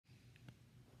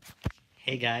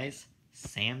Hey guys,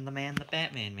 Sam the Man, the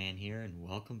Batman Man here, and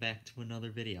welcome back to another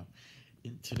video.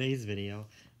 In today's video,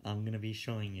 I'm going to be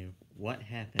showing you what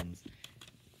happens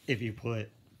if you put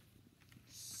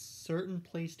certain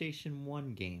PlayStation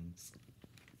 1 games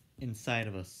inside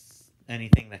of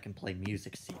anything that can play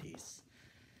music CDs.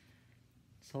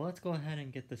 So let's go ahead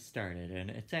and get this started,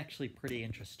 and it's actually pretty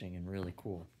interesting and really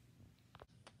cool.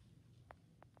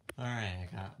 Alright, I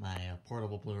got my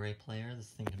portable Blu-ray player. This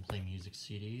thing can play music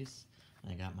CDs.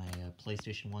 I got my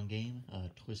PlayStation 1 game,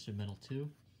 Twisted Metal 2.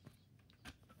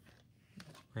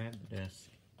 Grab the disc,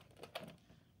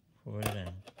 put it in,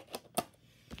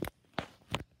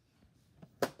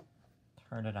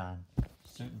 turn it on.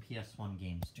 Certain PS1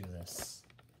 games do this.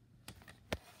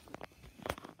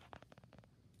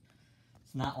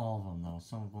 It's not all of them though.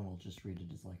 Some of them will just read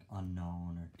it as like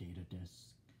unknown or data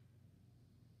disc.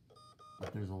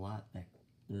 But there's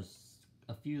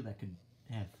a few that could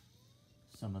have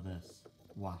some of this.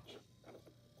 Watch.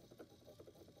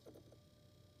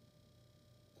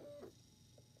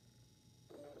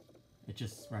 It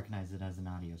just recognizes it as an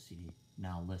audio CD.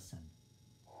 Now listen.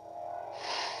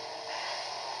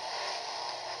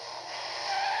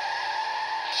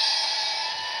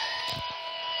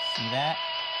 See that?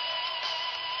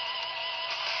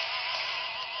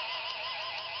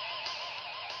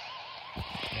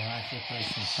 They're actually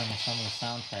placing some of the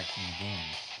soundtracks in the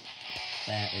game.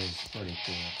 That is pretty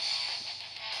cool.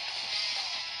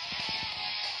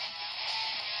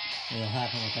 It'll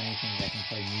happen with anything that can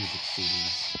play music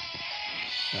CDs.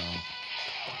 So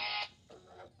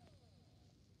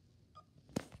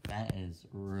that is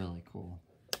really cool.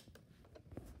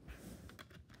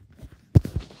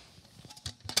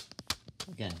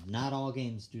 Again, not all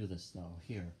games do this though.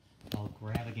 Here, I'll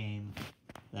grab a game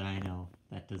that I know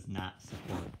that does not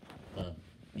support the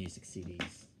music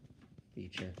CDs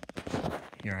feature.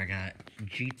 Here I got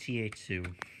GTA 2.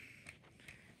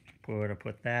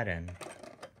 Put that in.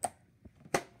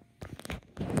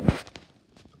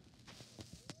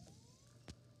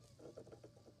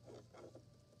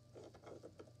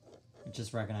 It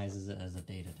just recognizes it as a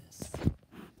data disc.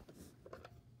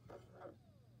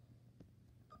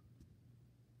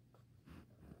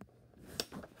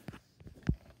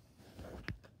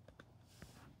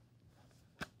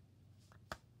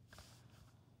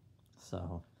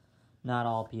 So, not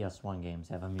all PS1 games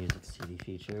have a music CD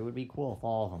feature. It would be cool if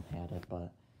all of them had it,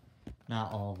 but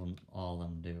not all of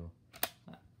them do.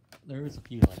 There's a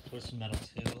few, like Twisted Metal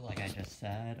 2, like I just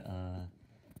said,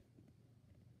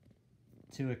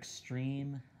 2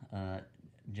 Extreme,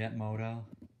 Jet Moto,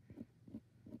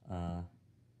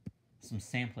 some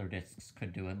sampler discs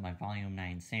could do it. My Volume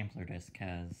 9 sampler disc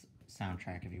has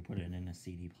soundtrack if you put it in a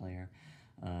CD player.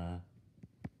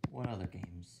 What other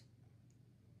games?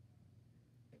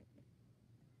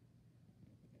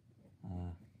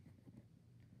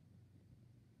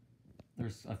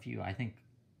 There's a few,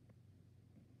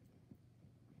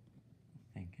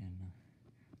 thinking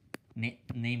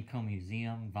Namco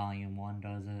Museum, Volume 1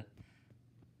 does it.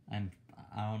 And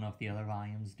I don't know if the other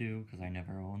volumes do, because I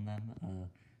never own them.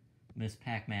 Miss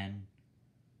Pac-Man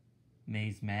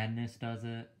Maze Madness does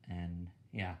it, and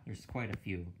yeah, there's quite a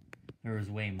few. There was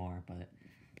way more, but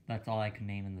that's all I can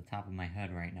name in the top of my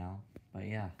head right now. But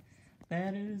yeah,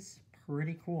 that is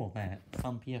pretty cool that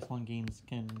some PS1 games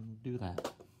can do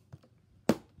that.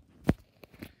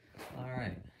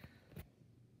 Alright.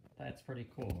 That's pretty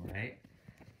cool, right?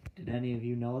 Did any of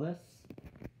you know this?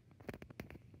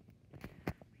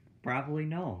 Probably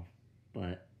no,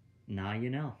 but now you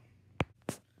know.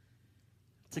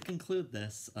 To conclude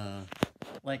this,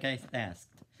 like I asked,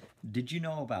 did you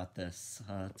know about this?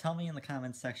 Tell me in the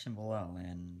comments section below,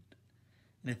 and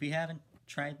if you haven't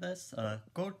tried this,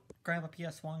 go grab a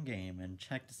PS1 game and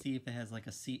check to see if it has like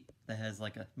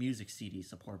a music CD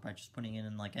support by just putting it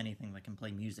in like anything that can play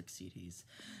music CDs.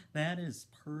 That is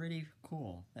pretty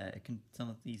cool that some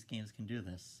of these games can do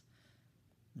this.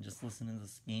 And just listen to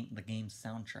the game's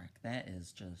soundtrack.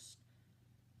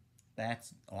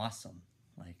 That's awesome.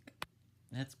 Like,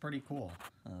 that's pretty cool.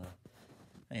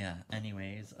 Yeah,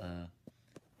 anyways,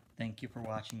 thank you for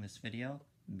watching this video.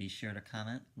 Be sure to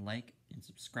comment, like, and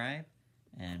subscribe.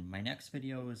 And my next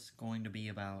video is going to be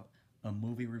about a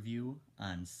movie review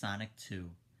on Sonic 2.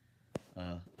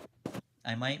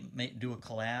 I might do a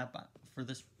collab for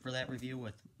that review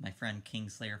with my friend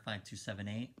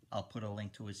Kingslayer5278. I'll put a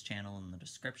link to his channel in the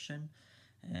description.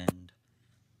 And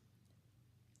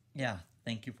yeah,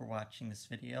 thank you for watching this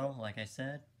video. Like I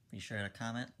said, be sure to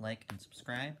comment, like, and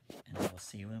subscribe. And I will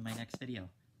see you in my next video.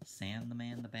 Sam the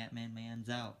Man, the Batman Man's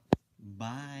out.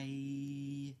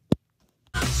 Bye.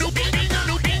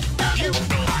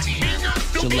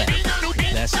 Gillette.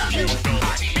 best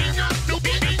for you.